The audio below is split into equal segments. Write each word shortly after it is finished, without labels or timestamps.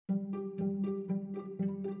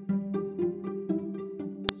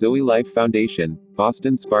Zoe Life Foundation,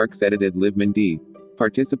 Boston Sparks edited Liveman Dee.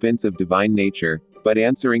 Participants of divine nature. But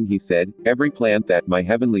answering he said, every plant that my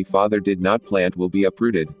heavenly Father did not plant will be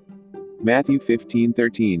uprooted. Matthew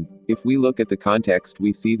 15:13. If we look at the context,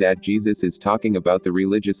 we see that Jesus is talking about the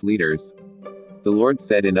religious leaders. The Lord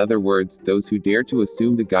said, in other words, those who dare to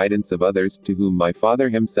assume the guidance of others, to whom my Father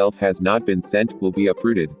himself has not been sent, will be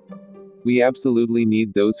uprooted. We absolutely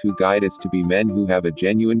need those who guide us to be men who have a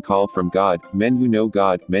genuine call from God, men who know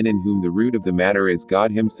God, men in whom the root of the matter is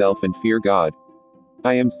God himself and fear God.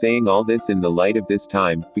 I am saying all this in the light of this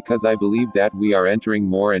time, because I believe that we are entering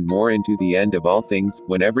more and more into the end of all things,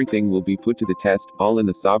 when everything will be put to the test, all in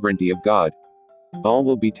the sovereignty of God. All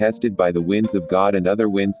will be tested by the winds of God and other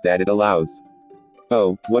winds that it allows.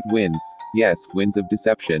 Oh, what winds? Yes, winds of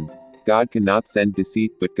deception. God cannot send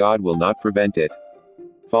deceit, but God will not prevent it.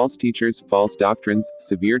 False teachers, false doctrines,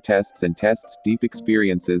 severe tests and tests, deep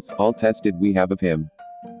experiences, all tested we have of Him.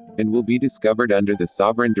 And will be discovered under the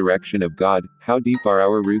sovereign direction of God. How deep are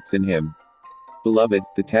our roots in Him? Beloved,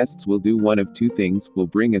 the tests will do one of two things, will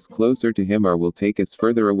bring us closer to Him or will take us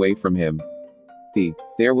further away from Him.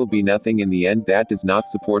 There will be nothing in the end that does not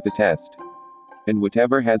support the test. And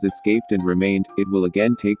whatever has escaped and remained, it will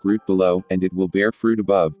again take root below, and it will bear fruit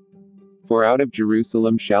above. For out of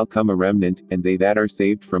Jerusalem shall come a remnant, and they that are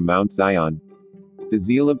saved from Mount Zion. The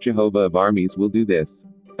zeal of Jehovah of armies will do this.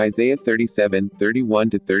 Isaiah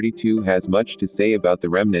 37:31-32 has much to say about the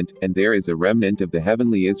remnant, and there is a remnant of the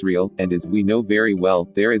heavenly Israel, and as we know very well,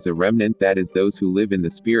 there is a remnant that is those who live in the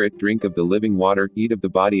Spirit, drink of the living water, eat of the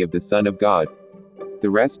body of the Son of God. The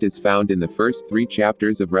rest is found in the first 3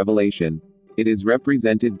 chapters of Revelation. It is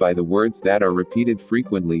represented by the words that are repeated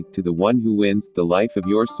frequently, to the one who wins the life of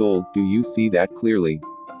your soul. Do you see that clearly?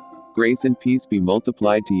 Grace and peace be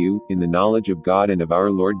multiplied to you, in the knowledge of God and of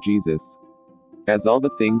our Lord Jesus. As all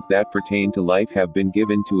the things that pertain to life have been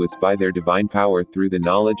given to us by their divine power through the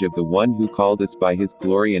knowledge of the one who called us by his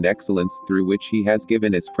glory and excellence, through which he has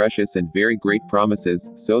given us precious and very great promises,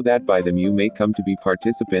 so that by them you may come to be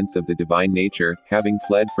participants of the divine nature, having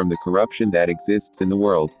fled from the corruption that exists in the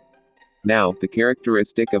world. Now, the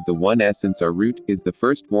characteristic of the one essence or root, is the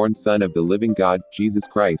firstborn Son of the living God, Jesus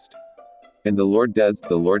Christ. And the Lord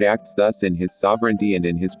acts thus in his sovereignty and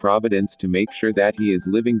in his providence to make sure that he is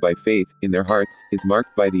living by faith, in their hearts, is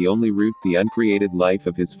marked by the only root, the uncreated life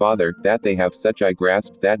of his Father, that they have such I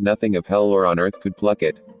grasped that nothing of hell or on earth could pluck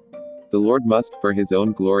it. The Lord must, for his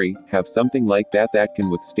own glory, have something like that that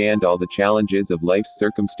can withstand all the challenges of life's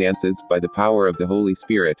circumstances, by the power of the Holy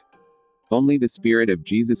Spirit. Only the Spirit of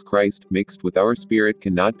Jesus Christ, mixed with our spirit,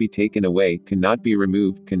 cannot be taken away, cannot be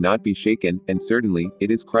removed, cannot be shaken, and certainly,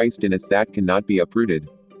 it is Christ in us that cannot be uprooted.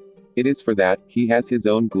 It is for that, he has his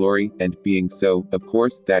own glory, and, being so, of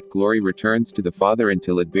course, that glory returns to the Father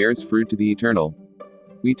until it bears fruit to the eternal.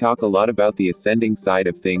 We talk a lot about the ascending side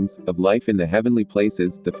of things, of life in the heavenly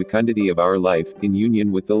places, the fecundity of our life, in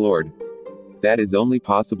union with the Lord. That is only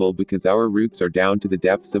possible because our roots are down to the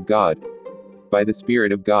depths of God. By the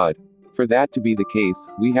Spirit of God. For that to be the case,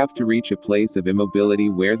 we have to reach a place of immobility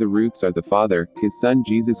where the roots are the Father, His Son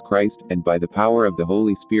Jesus Christ, and by the power of the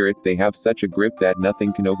Holy Spirit they have such a grip that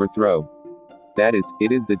nothing can overthrow. That is,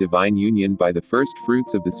 it is the divine union by the first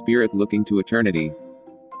fruits of the Spirit looking to eternity.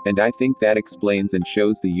 And I think that explains and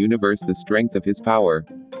shows the universe the strength of His power.